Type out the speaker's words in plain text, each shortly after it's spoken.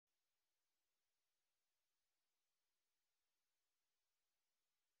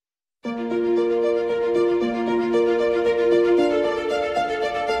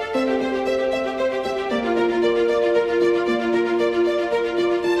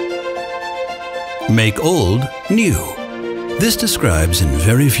Make old new. This describes in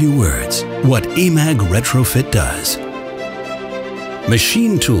very few words what EMAG Retrofit does.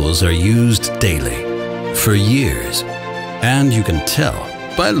 Machine tools are used daily, for years, and you can tell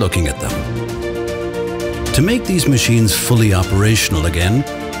by looking at them. To make these machines fully operational again,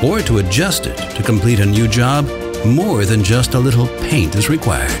 or to adjust it to complete a new job, more than just a little paint is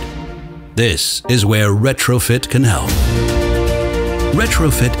required. This is where retrofit can help.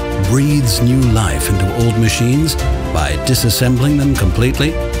 Retrofit breathes new life into old machines by disassembling them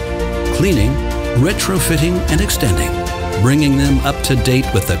completely, cleaning, retrofitting and extending, bringing them up to date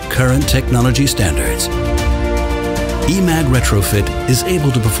with the current technology standards. EMAG Retrofit is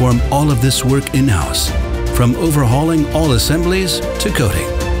able to perform all of this work in-house, from overhauling all assemblies to coating.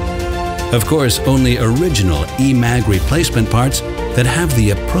 Of course, only original EMAG replacement parts that have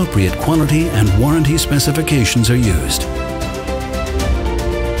the appropriate quality and warranty specifications are used.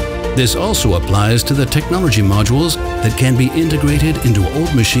 This also applies to the technology modules that can be integrated into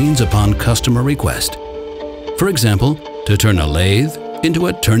old machines upon customer request. For example, to turn a lathe into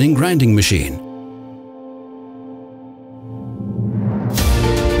a turning grinding machine.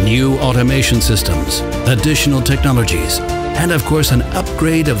 New automation systems, additional technologies, and of course an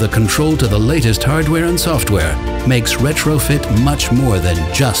upgrade of the control to the latest hardware and software makes retrofit much more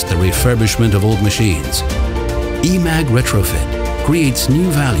than just the refurbishment of old machines. EMAG Retrofit creates new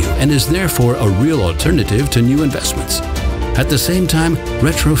value and is therefore a real alternative to new investments. At the same time,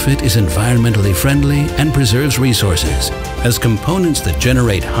 retrofit is environmentally friendly and preserves resources, as components that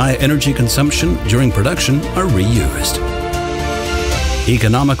generate high energy consumption during production are reused.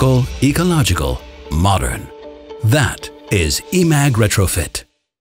 Economical, ecological, modern. That is EMAG Retrofit.